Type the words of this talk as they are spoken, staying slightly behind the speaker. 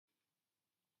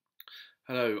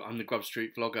Hello, I'm the Grub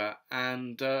Street vlogger,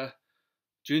 and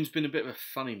June's been a bit of a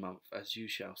funny month, as you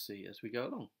shall see as we go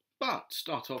along. But to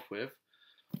start off with,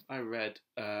 I read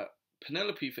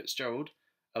Penelope Fitzgerald,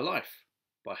 A Life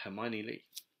by Hermione Lee.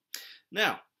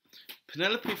 Now,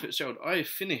 Penelope Fitzgerald, I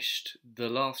finished the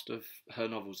last of her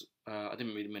novels. I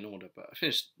didn't read them in order, but I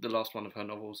finished the last one of her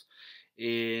novels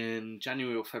in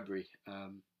January or February.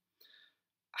 And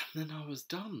then I was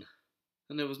done.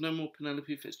 And there was no more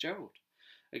Penelope Fitzgerald,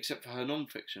 except for her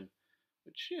non-fiction,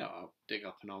 which, yeah, I'll dig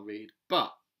up and I'll read.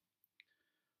 But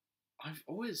I've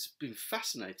always been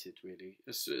fascinated, really,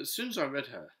 as soon as I read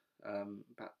her,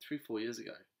 about 3-4 years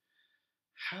ago.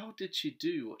 How did she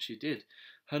do what she did?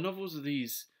 Her novels are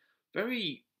these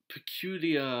very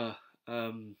peculiar,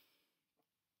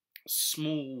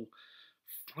 small,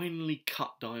 finely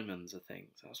cut diamonds of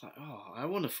things. I was like, oh, I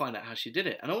want to find out how she did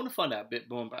it. And I want to find out a bit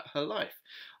more about her life.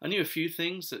 I knew a few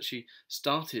things, that she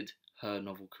started her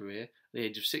novel career at the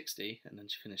age of 60 and then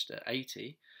she finished at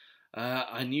 80.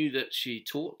 I knew that she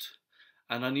taught,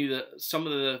 and I knew that some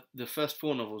of the first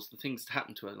 4 novels, the things that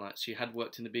happened to her, like she had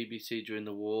worked in the BBC during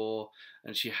the war,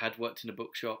 and she had worked in a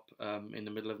bookshop in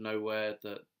the middle of nowhere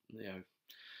that, you know,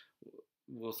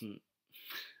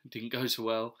 didn't go so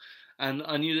well. And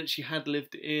I knew that she had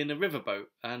lived in a riverboat,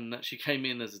 and that she came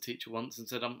in as a teacher once and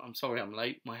said, I'm sorry I'm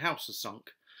late, my house has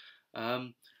sunk.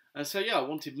 And so, yeah, I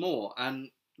wanted more. And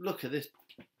look at this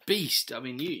beast. I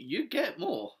mean, you get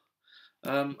more.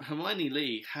 Hermione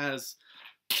Lee has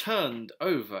turned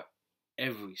over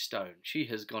every stone. She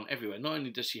has gone everywhere. Not only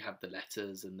does she have the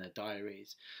letters and their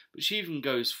diaries, but she even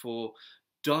goes for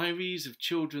diaries of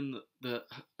children that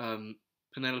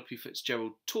Penelope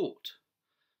Fitzgerald taught,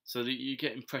 so that you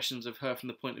get impressions of her from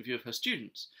the point of view of her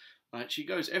students. She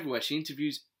goes everywhere. She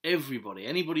interviews everybody,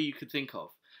 anybody you could think of.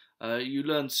 You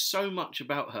learn so much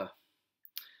about her.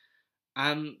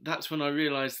 And that's when I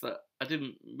realised that I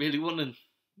didn't really want to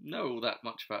know all that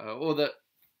much about her, or that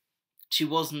she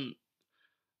wasn't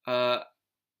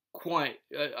quite,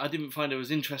 I didn't find her as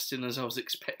interesting as I was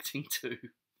expecting to.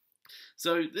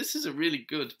 So this is a really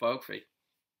good biography.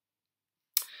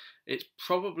 It's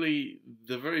probably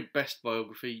the very best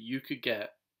biography you could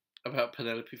get about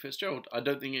Penelope Fitzgerald. I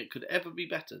don't think it could ever be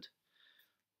bettered.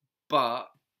 But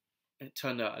it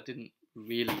turned out I didn't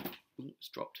really... Ooh, it's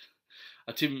dropped.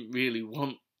 I didn't really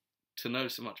want to know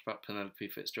so much about Penelope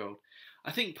Fitzgerald.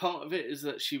 I think part of it is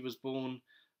that she was born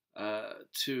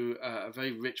to a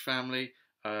very rich family,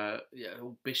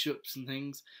 all bishops and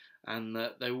things, and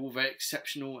that they were all very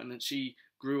exceptional, and that she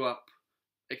grew up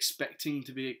expecting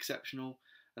to be exceptional.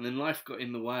 And then life got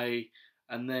in the way,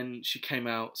 and then she came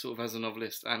out sort of as a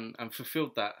novelist and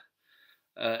fulfilled that.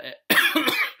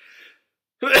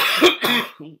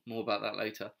 More about that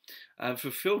later. And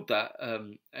fulfilled that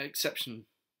exception.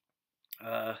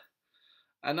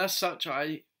 And as such,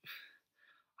 I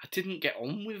didn't get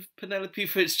on with Penelope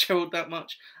Fitzgerald that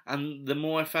much. And the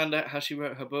more I found out how she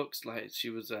wrote her books, like she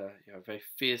was a very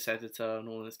fierce editor and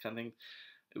all this kind of thing,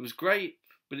 it was great,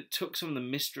 but it took some of the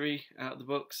mystery out of the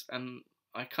books, and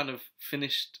I kind of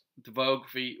finished the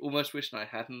biography almost wishing I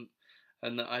hadn't,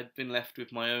 and that I'd been left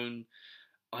with my own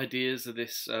ideas of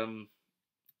this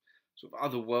sort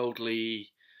of otherworldly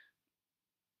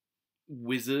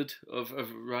wizard of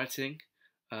writing.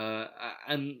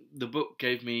 And the book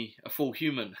gave me a full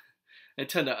human. It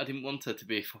turned out I didn't want her to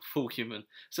be a full human.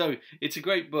 So it's a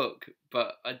great book,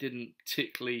 but I didn't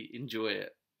particularly enjoy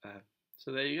it.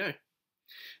 So there you go.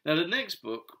 Now the next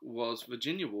book was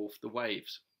Virginia Woolf, The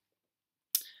Waves.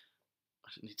 I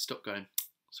need to stop going.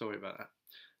 Sorry about that.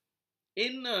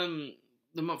 In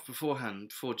the month beforehand,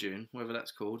 before June, whatever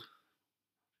that's called,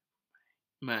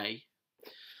 May,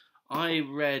 I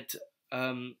read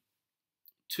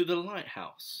To the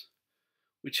Lighthouse,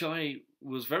 which I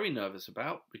was very nervous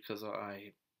about because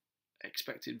I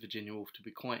expected Virginia Woolf to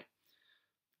be quite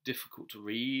difficult to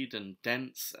read and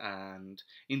dense and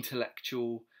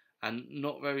intellectual and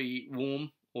not very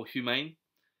warm or humane.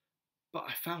 But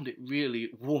I found it really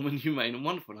warm and humane and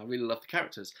wonderful, and I really loved the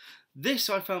characters. This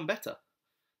I found better.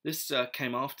 This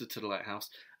came after To the Lighthouse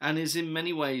and is in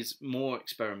many ways more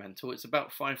experimental. It's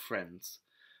about 5 friends.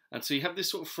 And so you have this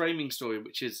sort of framing story,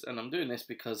 which is, and I'm doing this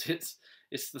because it's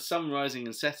the sun rising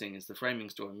and setting is the framing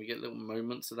story, and we get little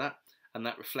moments of that, and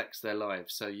that reflects their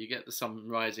lives. So you get the sun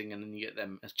rising, and then you get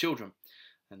them as children,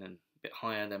 and then a bit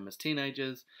higher them as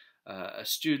teenagers, as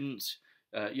students,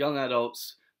 young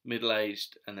adults,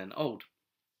 middle-aged, and then old.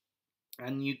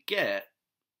 And you get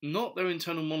not their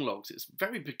internal monologues. It's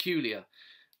very peculiar.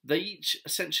 They each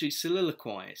essentially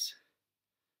soliloquize,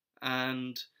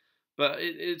 but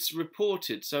it's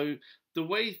reported. So the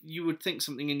way you would think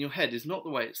something in your head is not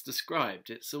the way it's described.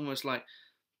 It's almost like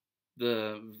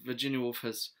the Virginia Woolf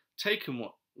has taken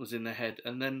what was in their head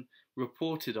and then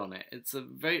reported on it. It's a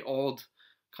very odd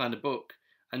kind of book,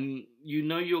 and you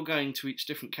know you're going to each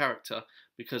different character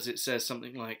because it says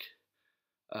something like,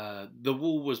 "The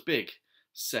wall was big,"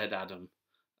 said Adam,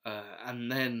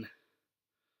 and then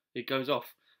it goes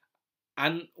off,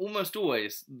 and almost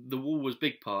always the wall was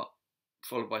big part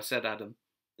followed by said Adam.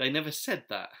 They never said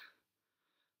that.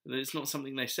 It's not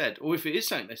something they said, or if it is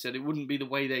something they said, it wouldn't be the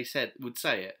way they would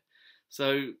say it.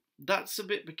 So that's a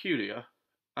bit peculiar,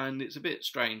 and it's a bit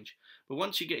strange. But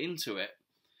once you get into it,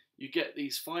 you get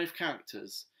these 5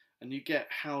 characters, and you get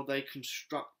how they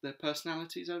construct their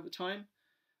personalities over time.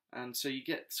 And so you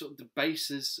get sort of the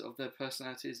basis of their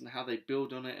personalities and how they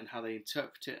build on it and how they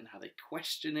interpret it and how they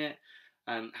question it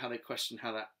and how they question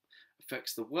how that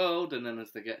affects the world. And then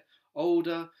as they get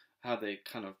older, how they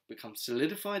kind of become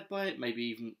solidified by it, maybe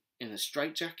even in a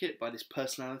straitjacket by this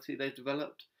personality they've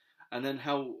developed. And then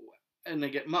and they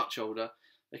get much older,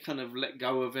 they kind of let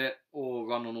go of it or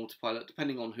run on autopilot,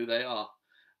 depending on who they are.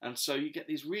 And so you get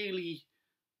these really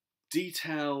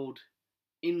detailed,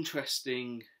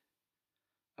 interesting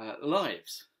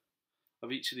lives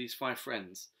of each of these 5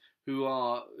 friends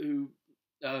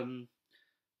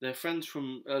they're friends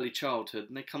from early childhood,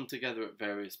 and they come together at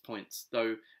various points.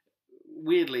 Though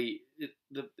weirdly,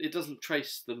 it doesn't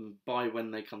trace them by when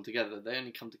they come together. They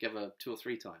only come together 2 or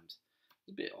 3 times.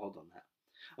 It's a bit odd on that.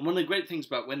 And one of the great things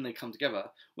about when they come together,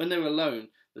 when they're alone,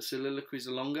 the soliloquies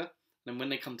are longer, and when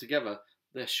they come together,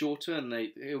 they're shorter, and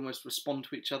they almost respond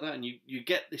to each other, and you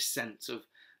get this sense of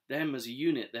them as a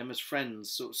unit, them as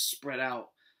friends, sort of spread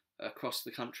out across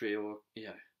the country, or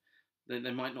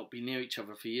they might not be near each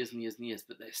other for years and years and years,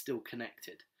 but they're still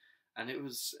connected. And it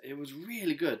was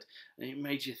really good, and it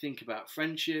made you think about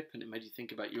friendship, and it made you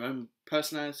think about your own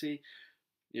personality,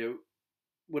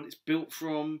 what it's built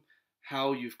from,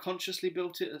 how you've consciously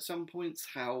built it at some points,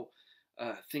 how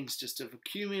things just have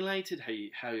accumulated,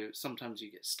 how sometimes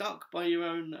you get stuck by your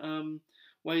own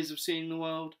ways of seeing the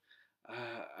world.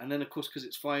 And then, of course, because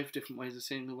it's 5 different ways of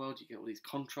seeing the world, you get all these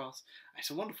contrasts. It's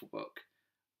a wonderful book,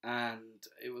 and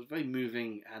it was very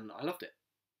moving, and I loved it.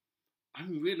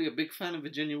 I'm really a big fan of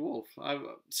Virginia Woolf.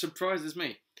 Surprises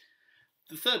me.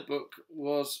 The 3rd book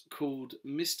was called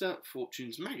Mr.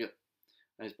 Fortune's Maggot.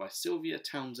 It's by Sylvia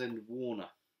Townsend Warner.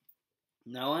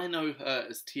 Now, I know her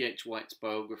as T.H. White's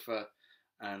biographer,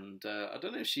 and I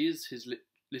don't know if she is his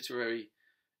literary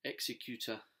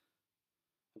executor.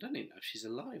 I don't even know if she's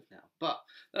alive now, but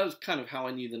that was kind of how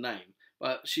I knew the name.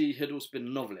 But she had also been a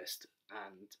novelist,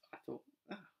 and I thought,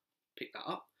 pick that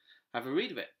up, have a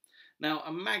read of it. Now,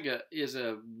 a maggot is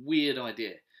a weird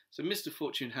idea. So Mr.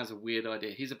 Fortune has a weird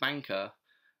idea. He's a banker,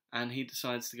 and he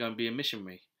decides to go and be a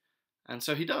missionary. And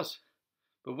so he does.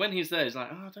 But when he's there, he's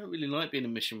like, I don't really like being a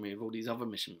missionary with all these other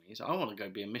missionaries. I want to go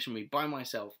be a missionary by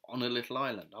myself on a little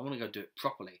island. I want to go do it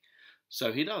properly.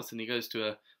 So he does, and he goes to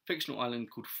a fictional island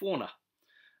called Fauna,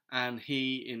 and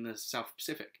in the South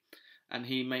Pacific, and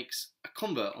he makes a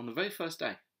convert on the very first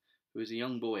day, who is a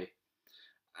young boy,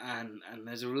 and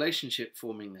there's a relationship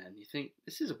forming there, and you think,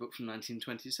 this is a book from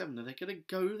 1927, are they going to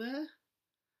go there?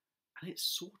 And it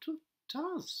sort of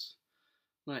does.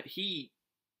 Like, he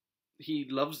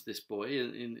loves this boy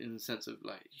in the sense of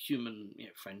like human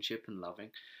friendship and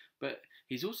loving, but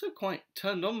he's also quite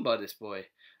turned on by this boy,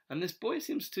 and this boy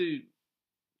seems to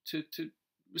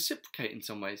reciprocate in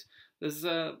some ways. There's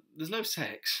no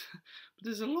sex, but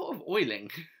there's a lot of oiling,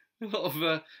 a lot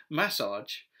of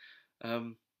massage,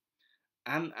 and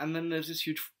then there's this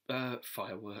huge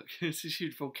firework. It's this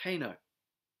huge volcano,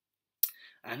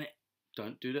 and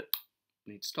don't do that.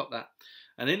 Need to stop that.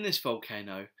 And in this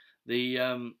volcano,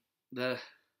 the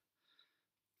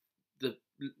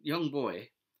young boy,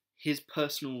 his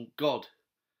personal god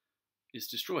is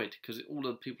destroyed because all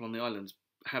the people on the islands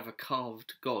have a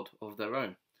carved god of their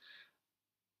own.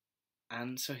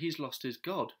 And so he's lost his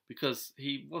god because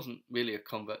he wasn't really a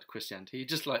convert to Christianity. He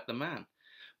just liked the man.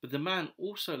 But the man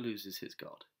also loses his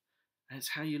god. And it's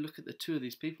how you look at the two of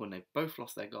these people, and they've both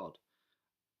lost their god.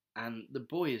 And the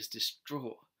boy is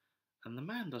distraught. And the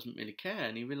man doesn't really care.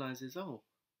 And he realises, I don't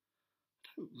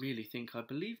really think I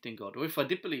believed in God. Or if I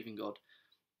did believe in God,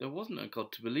 there wasn't a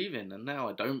God to believe in. And now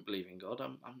I don't believe in God.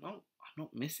 I'm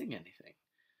not missing anything.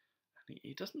 And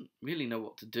he doesn't really know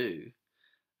what to do.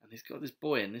 And he's got this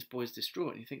boy, and this boy's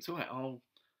distraught. And he thinks, all right, I'll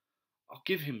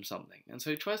give him something. And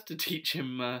so he tries to teach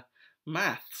him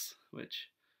maths, which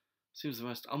seems the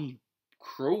most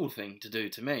cruel thing to do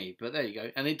to me. But there you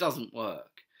go. And it doesn't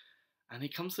work. And he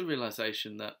comes to the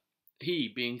realisation that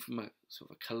he, being from a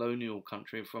sort of a colonial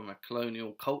country, from a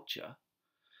colonial culture,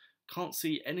 can't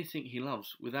see anything he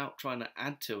loves without trying to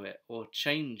add to it or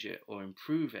change it or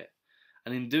improve it.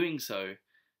 and in doing so,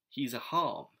 he's a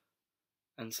harm.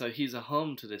 And so he's a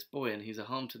harm to this boy, and he's a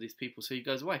harm to these people, so he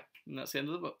goes away. And that's the end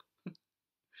of the book.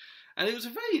 And it was a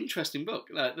very interesting book.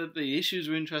 The issues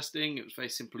were interesting. It was very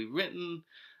simply written.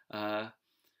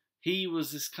 He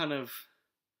was this kind of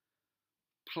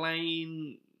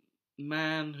plain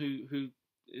man who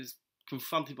is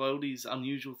confronted by all these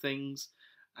unusual things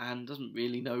and doesn't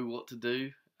really know what to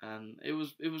do. And it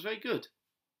was very good.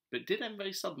 But it did end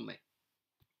very suddenly.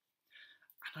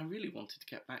 And I really wanted to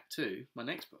get back to my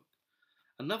next book.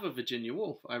 Another Virginia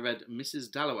Woolf. I read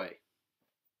Mrs. Dalloway.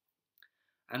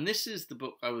 And this is the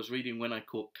book I was reading when I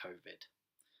caught COVID.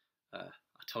 I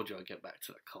told you I'd get back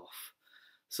to the cough.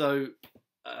 So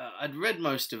I'd read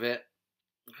most of it.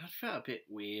 I felt a bit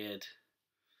weird.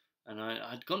 And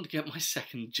I'd gone to get my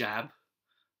second jab.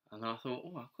 And I thought,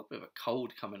 oh, I've got a bit of a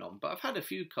cold coming on. But I've had a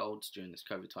few colds during this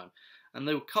COVID time. And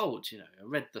they were colds, you know. I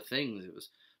read the things. It was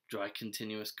dry,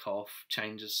 continuous cough,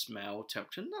 change of smell,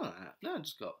 temperature. None of that. No, I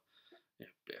just got a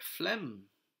bit of phlegm.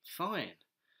 Fine.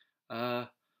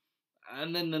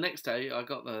 And then the next day, I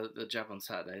got the jab on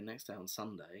Saturday. The next day on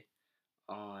Sunday,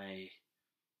 I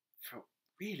felt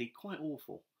really quite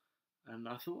awful. And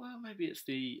I thought, well, maybe it's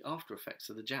the after effects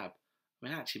of the jab. I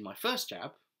mean, actually, my first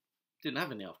jab didn't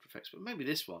have any after effects, but maybe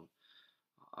this one,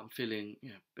 I'm feeling, a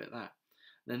bit of that.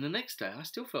 Then the next day, I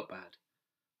still felt bad.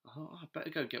 I thought, I better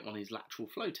go get one of these lateral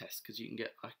flow tests, because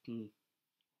I can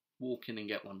walk in and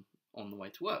get one on the way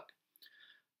to work.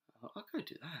 I thought, I'll go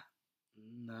do that.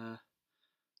 And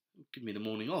give me the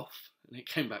morning off, and it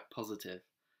came back positive.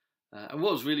 And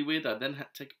what was really weird, I then had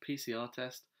to take a PCR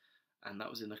test, and that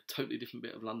was in a totally different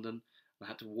bit of London. I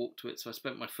had to walk to it, so I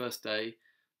spent my first day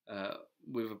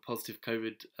with a positive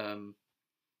COVID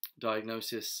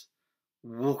diagnosis,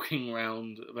 walking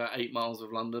around about 8 miles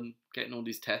of London, getting all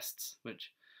these tests,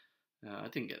 which I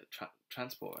didn't get the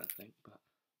transport or anything, but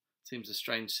it seems a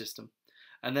strange system.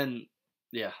 And then,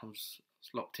 I was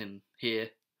locked in here.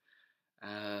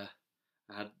 I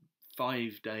had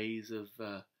 5 days of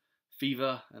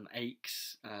fever and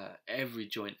aches. Every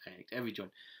joint ached, every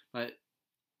joint. Like,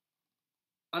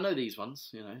 I know these ones,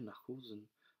 knuckles, and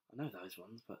I know those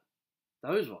ones, but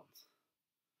those ones,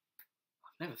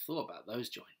 I've never thought about those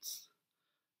joints.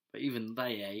 But even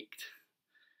they ached.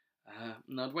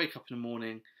 And I'd wake up in the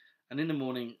morning, and in the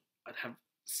morning I'd have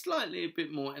slightly a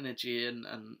bit more energy and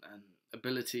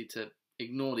ability to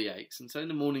ignore the aches. And so in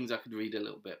the mornings I could read a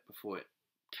little bit before it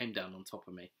came down on top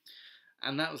of me.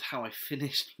 And that was how I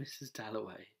finished Mrs.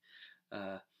 Dalloway,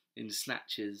 in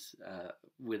snatches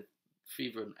with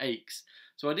fever and aches.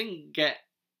 So I didn't get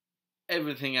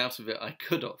everything out of it I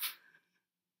could have,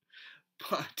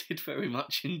 but I did very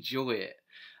much enjoy it.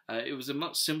 It was a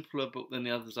much simpler book than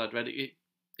the others I'd read.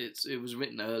 It was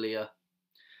written earlier.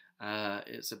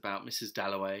 It's about Mrs.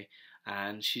 Dalloway,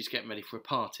 and she's getting ready for a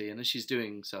party, and as she's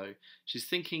doing so, she's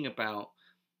thinking about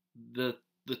the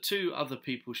two other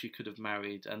people she could have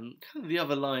married and kind of the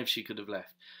other lives she could have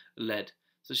led.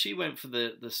 So she went for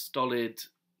the stolid,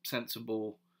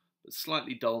 sensible, but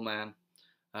slightly dull man.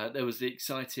 There was the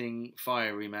exciting,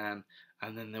 fiery man,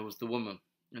 and then there was the woman.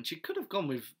 And she could have gone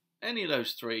with any of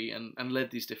those three and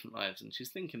led these different lives. And she's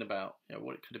thinking about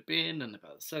what it could have been and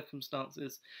about the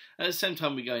circumstances. At the same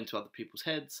time, we go into other people's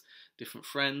heads, different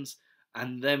friends,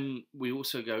 and then we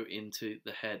also go into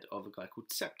the head of a guy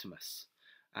called Septimus.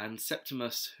 And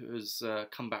Septimus has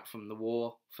come back from the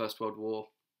war, First World War,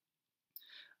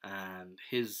 and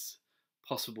his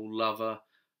possible lover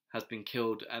has been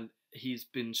killed, and he's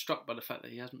been struck by the fact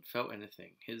that he hasn't felt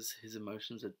anything. His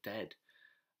emotions are dead.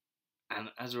 And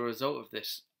as a result of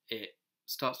this, it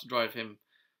starts to drive him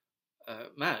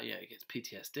mad. He gets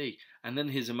PTSD. And then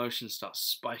his emotions start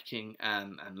spiking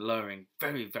and lowering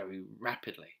very, very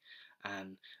rapidly.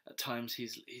 And at times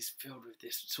he's filled with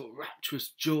this sort of rapturous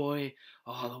joy.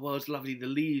 Oh, the world's lovely. The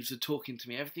leaves are talking to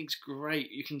me. Everything's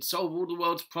great. You can solve all the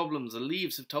world's problems. The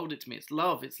leaves have told it to me. It's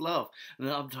love. It's love. And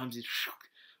then other times he's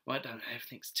right down.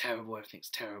 Everything's terrible. Everything's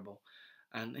terrible.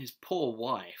 And his poor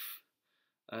wife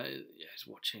is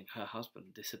watching her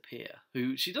husband disappear,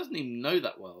 who she doesn't even know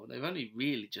that well. They've only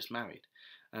really just married,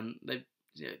 and they've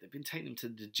been taking him to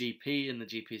the GP, and the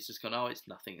GP's just gone, oh, it's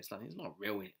nothing. It's not a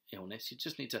real illness. You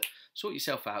just need to sort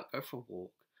yourself out, go for a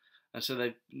walk. And so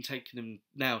they've been taking him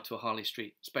now to a Harley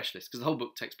Street specialist, because the whole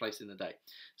book takes place in the day.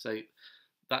 So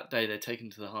that day they're taken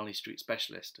to the Harley Street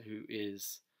specialist, who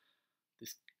is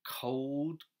this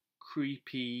cold,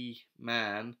 creepy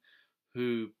man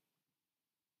who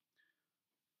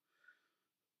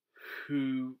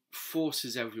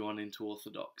forces everyone into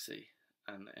orthodoxy.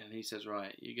 And he says,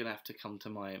 right, you're going to have to come to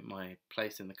my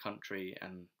place in the country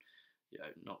and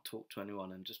not talk to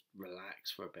anyone and just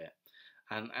relax for a bit.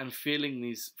 and feeling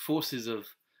these forces of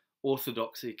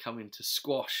orthodoxy coming to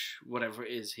squash whatever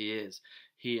it is he is,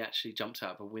 he actually jumps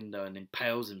out of a window and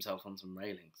impales himself on some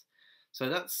railings. So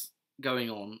that's going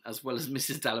on, as well as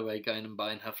Mrs. Dalloway going and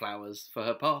buying her flowers for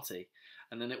her party.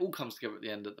 And then it all comes together at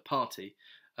the end of the party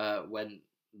when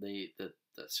the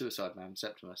suicide man,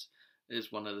 Septimus,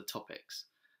 is one of the topics.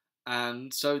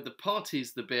 And so the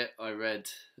party's the bit I read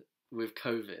with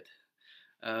COVID.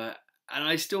 And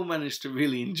I still managed to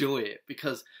really enjoy it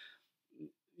because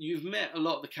you've met a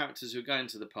lot of the characters who are going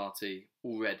to the party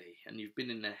already, and you've been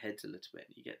in their heads a little bit,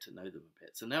 and you get to know them a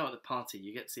bit. So now at the party,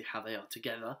 you get to see how they are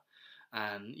together,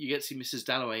 and you get to see Mrs.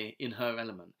 Dalloway in her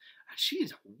element. And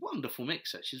she's a wonderful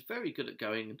mixer. She's very good at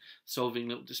going and solving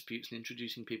little disputes and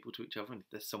introducing people to each other. And if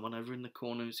there's someone over in the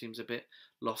corner who seems a bit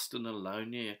lost and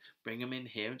alone, you bring them in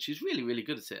here. And she's really, really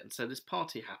good at it. And so this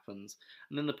party happens,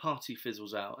 and then the party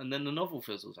fizzles out, and then the novel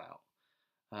fizzles out.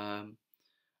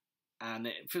 And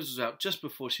it fizzles out just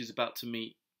before she's about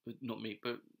to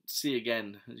see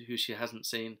again, who she hasn't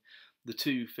seen, the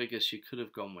two figures she could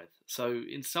have gone with. So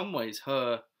in some ways,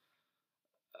 her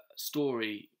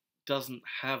story doesn't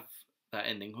have that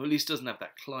ending, or at least doesn't have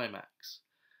that climax.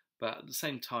 But at the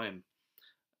same time,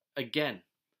 again,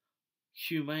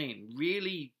 humane,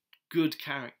 really good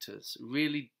characters,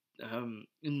 really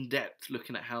in depth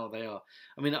looking at how they are.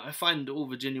 I mean, I find all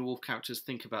Virginia Woolf characters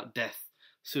think about death,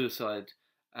 suicide,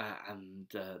 and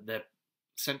their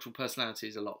central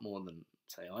personalities a lot more than,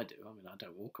 say, I do. I mean, I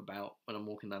don't walk about when I'm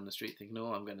walking down the street thinking,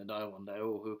 oh, I'm going to die one day,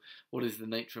 or what is the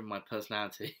nature of my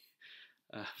personality?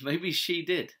 Maybe she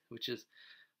did, which is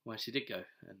why she did go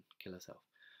and kill herself.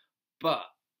 But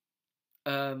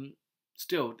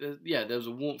still, yeah, there was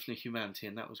a warmth and a humanity,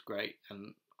 and that was great.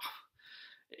 And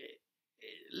it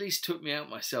at least took me out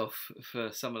myself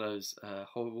for some of those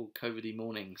horrible COVID-y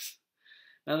mornings.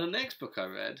 Now, the next book I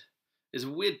read is a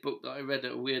weird book that I read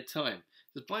at a weird time.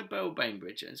 It's by Beryl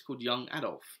Bainbridge, and it's called Young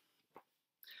Adolf.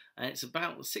 And it's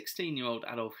about the 16-year-old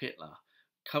Adolf Hitler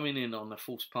coming in on a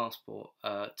false passport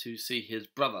to see his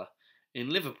brother in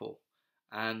Liverpool.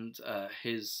 And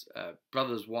his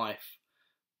brother's wife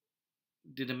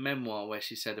did a memoir where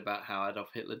she said about how Adolf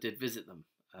Hitler did visit them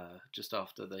just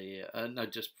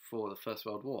before the First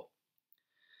World War.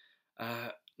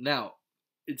 Now,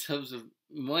 in terms of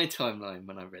my timeline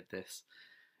when I read this,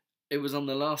 it was on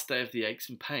the last day of the aches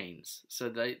and pains, so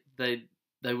they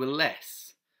were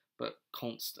less but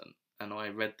constant, and I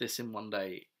read this in one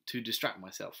day to distract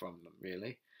myself from them,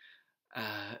 really,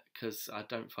 because I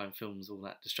don't find films all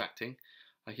that distracting.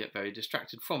 I get very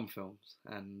distracted from films,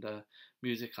 and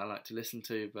music I like to listen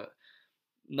to, but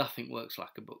nothing works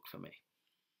like a book for me.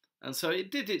 And so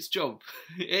it did its job.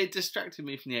 It distracted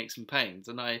me from the aches and pains,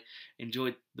 and I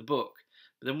enjoyed the book.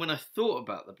 But then when I thought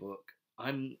about the book,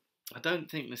 I don't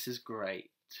think this is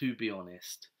great, to be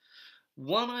honest.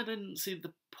 One, I didn't see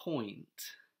the point.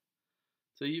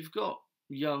 So you've got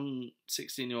young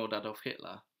 16-year-old Adolf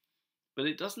Hitler, but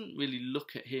it doesn't really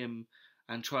look at him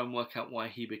and try and work out why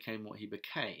he became what he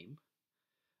became.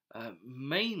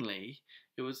 Mainly,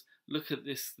 it was look at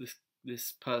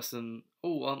this person.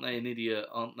 Oh, aren't they an idiot?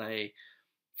 Aren't they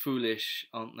foolish?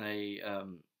 Aren't they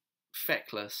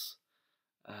feckless?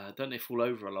 Don't they fall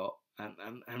over a lot?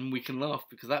 And we can laugh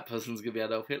because that person's going to be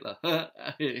Adolf Hitler.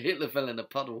 Hitler fell in a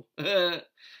puddle. And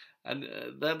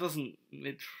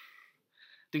it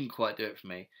didn't quite do it for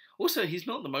me. Also, he's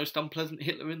not the most unpleasant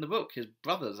Hitler in the book. His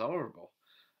brother's horrible.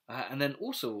 And then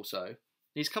also,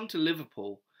 he's come to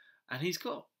Liverpool and he's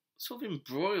got sort of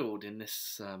embroiled in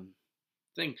this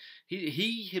thing.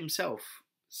 He himself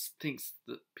thinks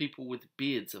that people with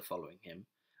beards are following him.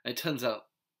 And it turns out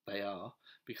they are,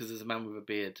 because there's a man with a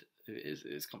beard.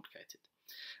 It's complicated.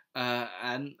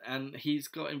 And he's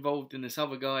got involved in this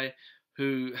other guy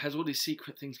who has all these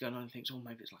secret things going on and thinks, oh,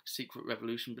 maybe it's like a secret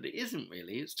revolution, but it isn't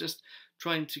really. It's just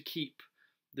trying to keep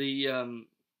the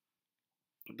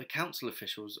council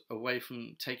officials away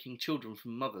from taking children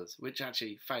from mothers, which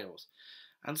actually fails.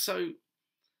 And so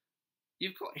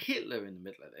you've got Hitler in the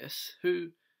middle of this, who,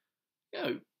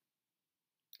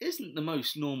 isn't the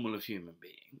most normal of human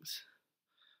beings.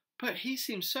 But he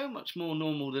seems so much more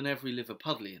normal than every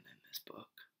Liverpudlian in this book,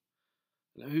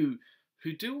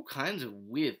 who do all kinds of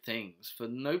weird things for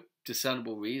no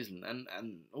discernible reason,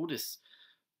 and all this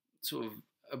sort of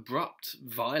abrupt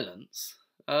violence.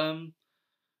 In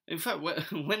fact,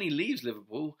 when he leaves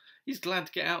Liverpool, he's glad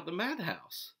to get out the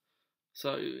madhouse.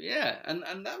 So, yeah,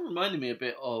 and that reminded me a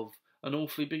bit of An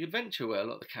Awfully Big Adventure, where a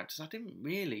lot of the characters, I didn't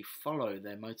really follow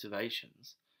their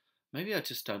motivations. Maybe I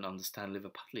just don't understand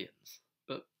Liverpudlians.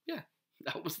 But yeah,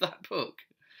 that was that book.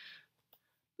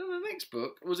 Then the next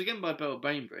book was again by Beryl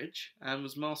Bainbridge and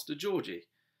was Master Georgie.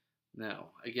 Now,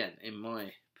 again, in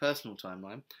my personal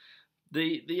timeline,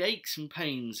 the aches and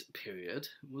pains period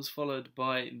was followed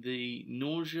by the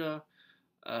nausea,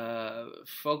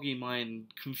 foggy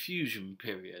mind confusion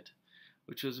period,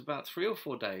 which was about 3 or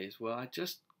 4 days where I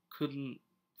just couldn't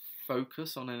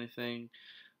focus on anything.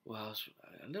 Well, I was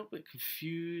a little bit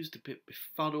confused, a bit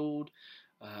befuddled.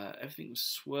 Everything was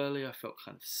swirly. I felt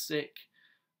kind of sick.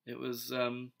 It was,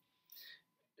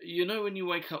 you know, when you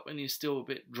wake up and you're still a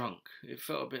bit drunk. It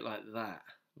felt a bit like that.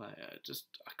 Like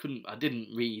I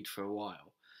didn't read for a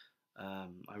while. I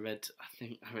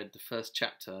think I read the first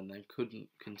chapter and then couldn't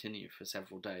continue for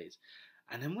several days.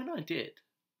 And then when I did,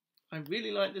 I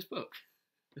really liked this book.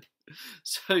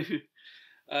 So,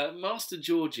 Master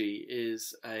Georgie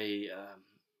is a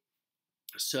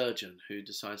surgeon who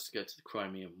decides to go to the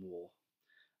Crimean War,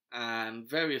 and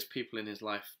various people in his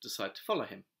life decide to follow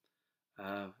him.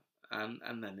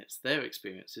 And then it's their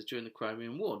experiences during the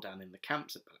Crimean War, down in the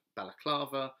camps at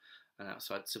Balaclava and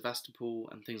outside Sevastopol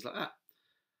and things like that.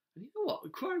 And you know what? The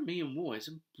Crimean War is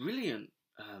a brilliant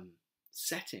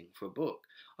setting for a book.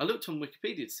 I looked on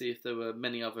Wikipedia to see if there were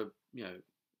many other,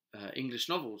 English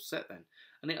novels set then,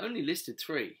 and it only listed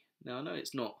 3. Now, I know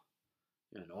it's not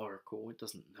an oracle, it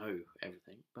doesn't know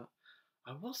everything, but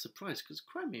I was surprised because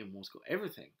Crimean War's got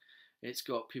everything. It's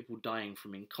got people dying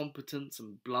from incompetence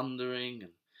and blundering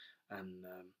and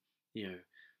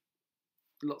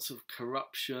lots of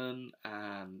corruption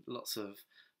and lots of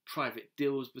private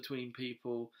deals between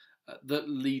people that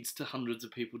leads to hundreds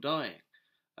of people dying.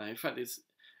 In fact, it's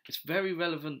very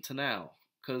relevant to now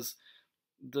because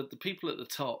the people at the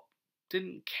top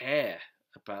didn't care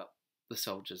about the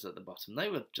soldiers at the bottom. They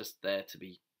were just there to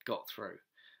be got through.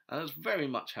 And that's very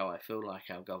much how I feel like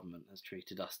our government has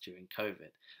treated us during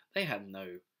COVID. They had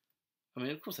no, I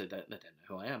mean, of course they don't know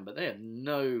who I am, but they had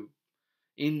no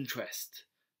interest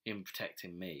in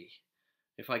protecting me.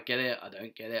 If I get it, I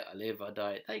don't get it, I live, I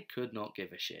die. They could not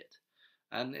give a shit.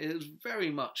 And it was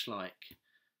very much like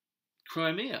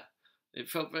Crimea. It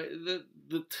felt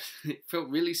it felt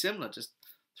really similar. Just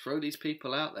throw these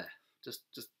people out there.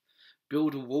 Just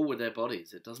build a wall with their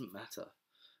bodies. It doesn't matter.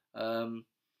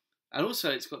 And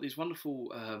also, it's got these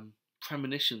wonderful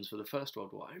premonitions for the First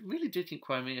World War. I really do think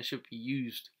Crimea should be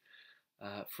used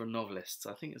for novelists.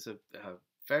 I think it's a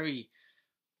very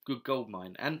good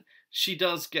goldmine. And she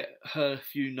does get her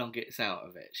few nuggets out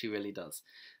of it. She really does.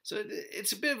 So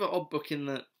it's a bit of an odd book in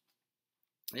that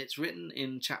it's written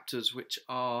in chapters which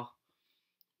are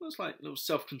almost like little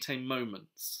self-contained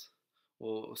moments,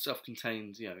 or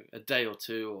self-contained, a day or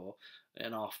two or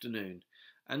an afternoon.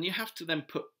 And you have to then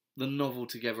put the novel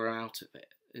together out of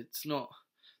it. It's not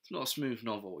a smooth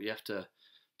novel. You have to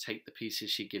take the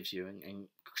pieces she gives you and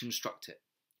construct it.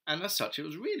 And as such, it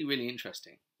was really, really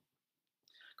interesting.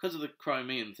 Because of the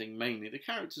Crimean thing, mainly, the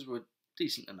characters were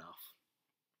decent enough.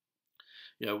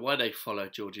 Why they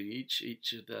followed Georgie,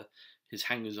 each of his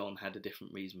hangers-on had a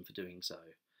different reason for doing so.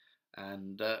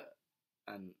 And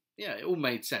it all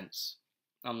made sense.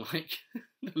 Unlike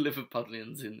the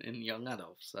Liverpudlians in young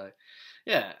Adolf. So,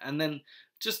 yeah, and then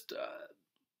just,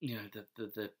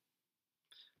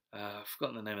 I've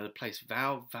forgotten the name of the place,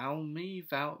 Valis,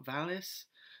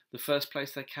 the first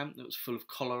place they camped that was full of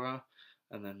cholera,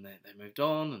 and then they moved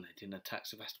on, and they didn't attack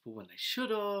Sevastopol when they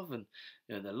should have, and,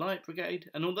 the Light Brigade,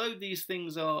 and although these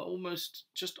things are almost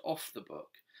just off the book,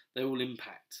 they all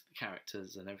impact the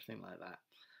characters and everything like that,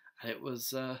 and it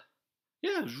was,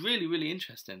 it was really, really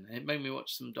interesting. It made me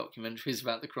watch some documentaries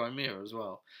about the Crimea as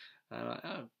well.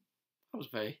 I was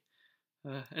very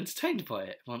entertained by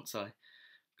it once I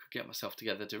could get myself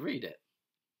together to read it.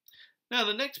 Now,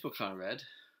 the next book I read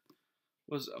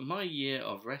was My Year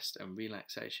of Rest and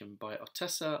Relaxation by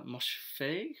Ottessa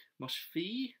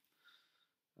Moshfegh.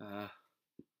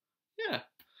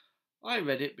 I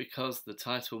read it because the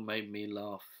title made me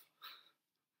laugh.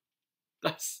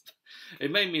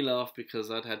 It made me laugh because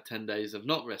I'd had 10 days of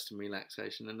not rest and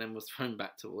relaxation and then was thrown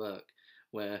back to work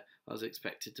where I was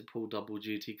expected to pull double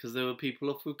duty because there were people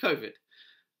off with COVID.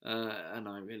 And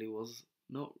I really was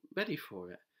not ready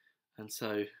for it. And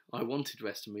so I wanted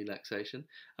rest and relaxation.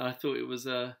 And I thought it was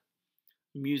a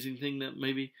amusing thing that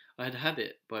maybe I had had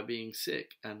it by being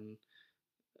sick and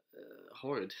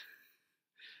horrid.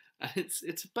 And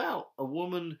it's about a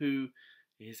woman who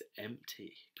is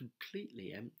empty,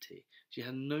 completely empty. She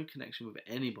has no connection with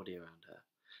anybody around her.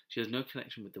 She has no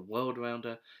connection with the world around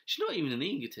her. She's not even an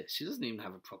egotist. She doesn't even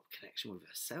have a proper connection with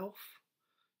herself.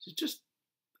 She's just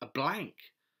a blank.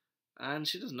 And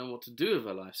she doesn't know what to do with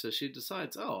her life. So she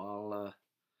decides, I'll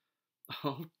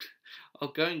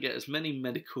go and get as many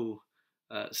medical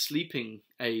sleeping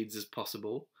aids as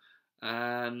possible.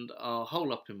 And I'll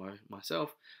hole up in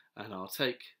myself. And I'll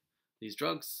take these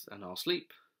drugs and I'll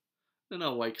sleep. Then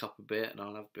I'll wake up a bit and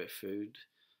I'll have a bit of food.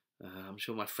 I'm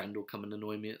sure my friend will come and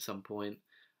annoy me at some point.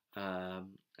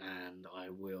 And I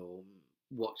will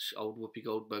watch old Whoopi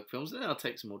Goldberg films, and then I'll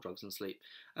take some more drugs and sleep.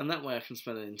 And that way I can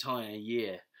spend an entire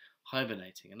year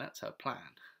hibernating, and that's her plan.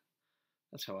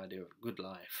 That's how I do a good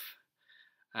life.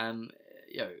 And,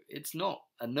 it's not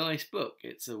a nice book.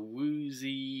 It's a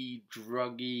woozy,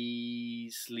 druggy,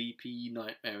 sleepy,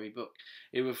 nightmare-y book.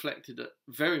 It reflected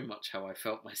very much how I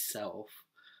felt myself.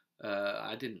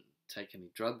 I didn't take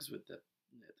any drugs with the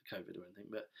COVID or anything,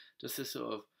 but just this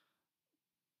sort of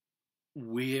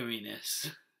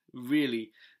weariness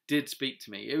really did speak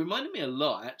to me. It reminded me a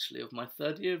lot, actually, of my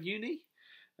third year of uni,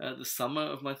 the summer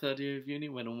of my third year of uni,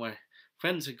 when all my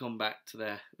friends had gone back to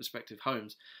their respective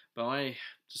homes, but I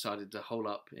decided to hole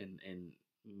up in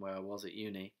where I was at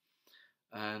uni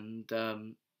and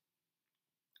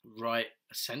write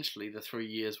essentially the 3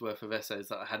 years worth of essays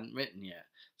that I hadn't written yet.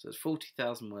 So it's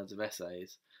 40,000 words of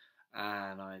essays,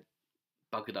 and I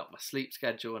buggered up my sleep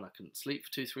schedule, and I couldn't sleep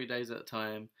for 2-3 days at a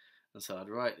time. And so I'd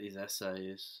write these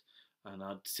essays, and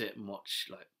I'd sit and watch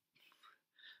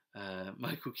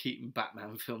Michael Keaton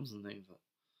Batman films and things like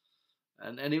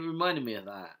that. And it reminded me of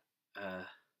that,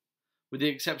 with the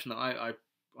exception that I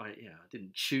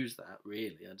didn't choose that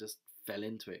really. I just fell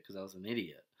into it because I was an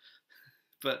idiot.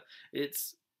 But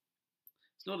it's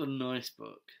not a nice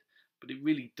book, but it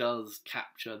really does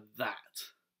capture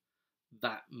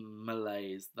that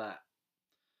malaise, that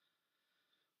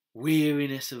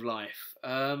weariness of life.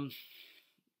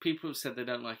 People have said they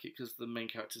don't like it because the main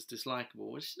character's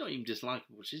dislikable. Well, she's not even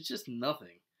dislikable, she's just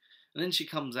nothing. And then she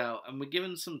comes out, and we're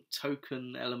given some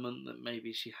token element that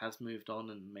maybe she has moved on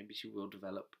and maybe she will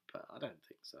develop, but I don't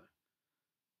think so.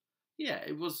 Yeah,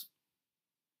 it was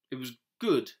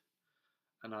good,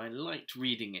 and I liked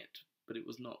reading it, but it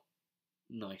was not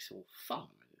nice or fun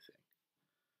or anything.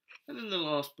 And then the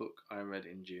last book I read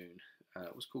in June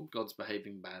was called God's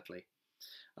Behaving Badly.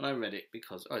 And I read it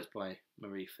because, it's by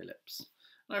Marie Phillips.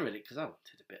 And I read it because I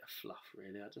wanted a bit of fluff,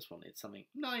 really. I just wanted something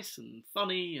nice and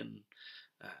funny and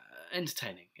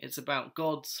entertaining. It's about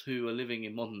gods who are living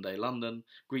in modern day London,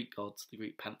 Greek gods, the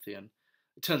Greek pantheon.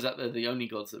 It turns out they're the only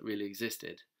gods that really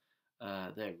existed.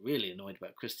 They're really annoyed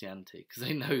about Christianity because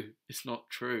they know it's not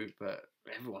true, but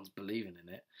everyone's believing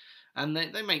in it. And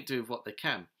they make do with what they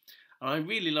can. And I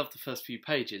really love the first few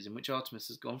pages in which Artemis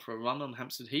has gone for a run on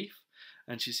Hampstead Heath,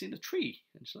 and she's seen a tree,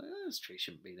 and she's like, this tree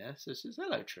shouldn't be there. So she says,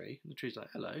 hello, tree. And the tree's like,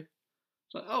 hello.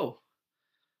 It's like, oh,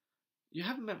 you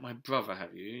haven't met my brother,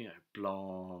 have you? You know,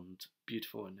 blonde,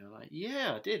 beautiful. And they're like,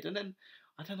 yeah, I did. And then,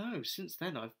 I don't know, since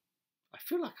then, I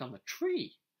feel like I'm a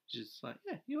tree. She's like,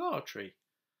 yeah, you are a tree.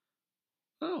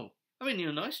 Oh, I mean, you're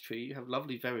a nice tree. You have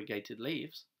lovely variegated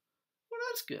leaves. Well,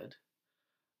 that's good.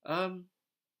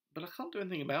 But I can't do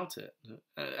anything about it.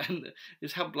 And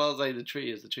it's how blasé the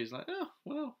tree is. The tree's like, oh,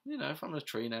 well, if I'm a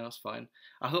tree now, it's fine.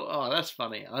 I thought, oh, that's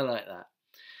funny. I like that.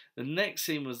 The next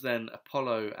scene was then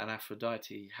Apollo and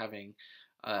Aphrodite having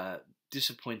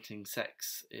disappointing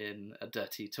sex in a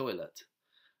dirty toilet.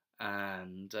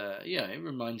 And, it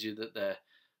reminds you that they're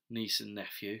niece and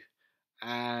nephew.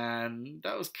 And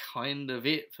that was kind of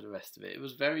it for the rest of it.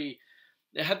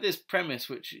 It had this premise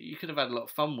which you could have had a lot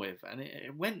of fun with, and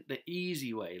it went the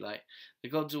easy way. Like, the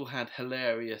gods all had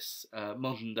hilarious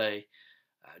modern day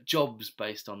jobs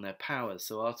based on their powers.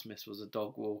 So Artemis was a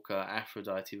dog walker,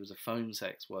 Aphrodite was a phone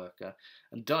sex worker,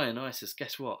 and Dionysus,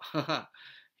 guess what?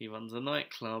 He runs a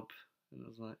nightclub. And I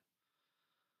was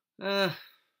like,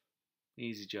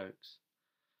 easy jokes.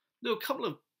 There were a couple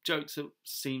of jokes that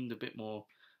seemed a bit more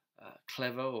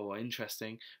clever or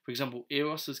interesting. For example,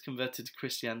 Eros has converted to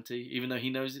Christianity, even though he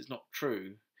knows it's not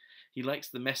true. He likes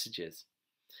the messages.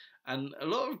 And a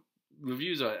lot of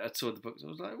reviews I saw of the books, I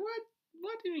was like,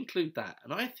 why do you include that?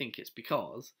 And I think it's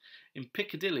because in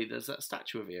Piccadilly there's that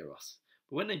statue of Eros.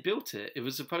 But when they built it, it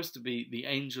was supposed to be the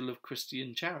angel of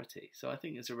Christian charity. So I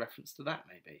think it's a reference to that,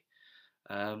 maybe.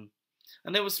 And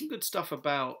there was some good stuff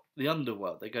about the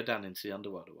underworld. They go down into the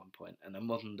underworld at one point, and a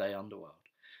modern day underworld.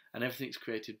 And everything's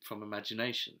created from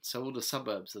imagination. So all the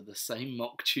suburbs are the same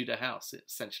mock Tudor house. It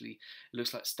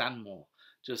looks like Stanmore.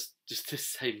 Just the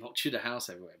same mock Tudor house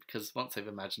everywhere, because once they've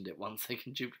imagined it once, they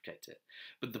can duplicate it.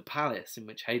 But the palace in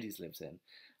which Hades lives in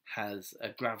has a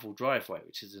gravel driveway,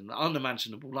 which is an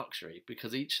unimaginable luxury,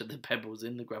 because each of the pebbles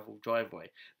in the gravel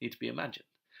driveway need to be imagined.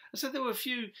 And so there were a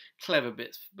few clever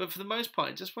bits, but for the most part,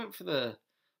 it just went for the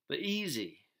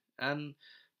easy. And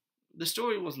the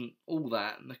story wasn't all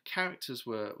that, and the characters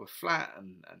were flat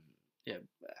and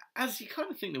as you kind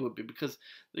of think they would be, because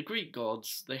the Greek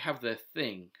gods, they have their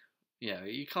thing.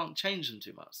 You can't change them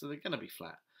too much, so they're going to be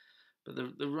flat. but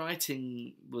the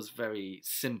writing was very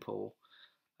simple.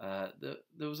 There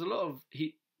was a lot of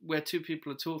where two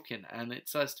people are talking, and it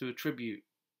starts to attribute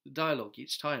the dialogue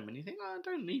each time, and you think, oh, I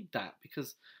don't need that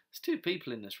because there's two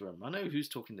people in this room. I know who's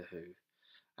talking to who,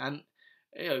 and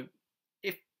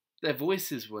if their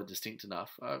voices were distinct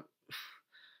enough, I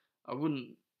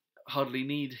wouldn't hardly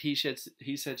need he said,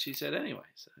 she said anyway.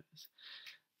 So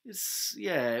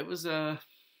it was a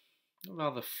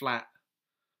rather flat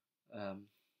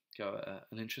go at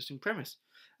an interesting premise.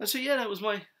 And so that was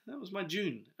my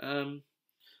June.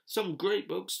 Some great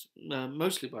books,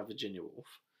 mostly by Virginia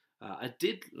Woolf. I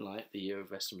did like The Year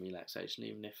of Rest and Relaxation,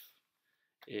 even if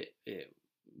it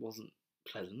wasn't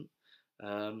pleasant.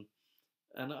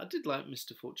 And I did like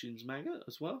Mr. Fortune's Maggot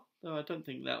as well, though I don't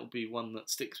think that'll be one that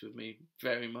sticks with me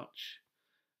very much.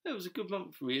 It was a good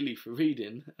month, really, for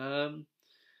reading.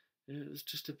 It was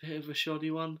just a bit of a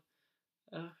shoddy one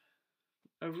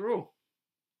overall.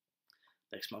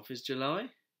 Next month is July.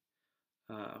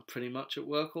 I'm pretty much at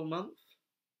work all month.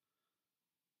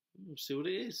 We'll see what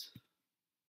it is.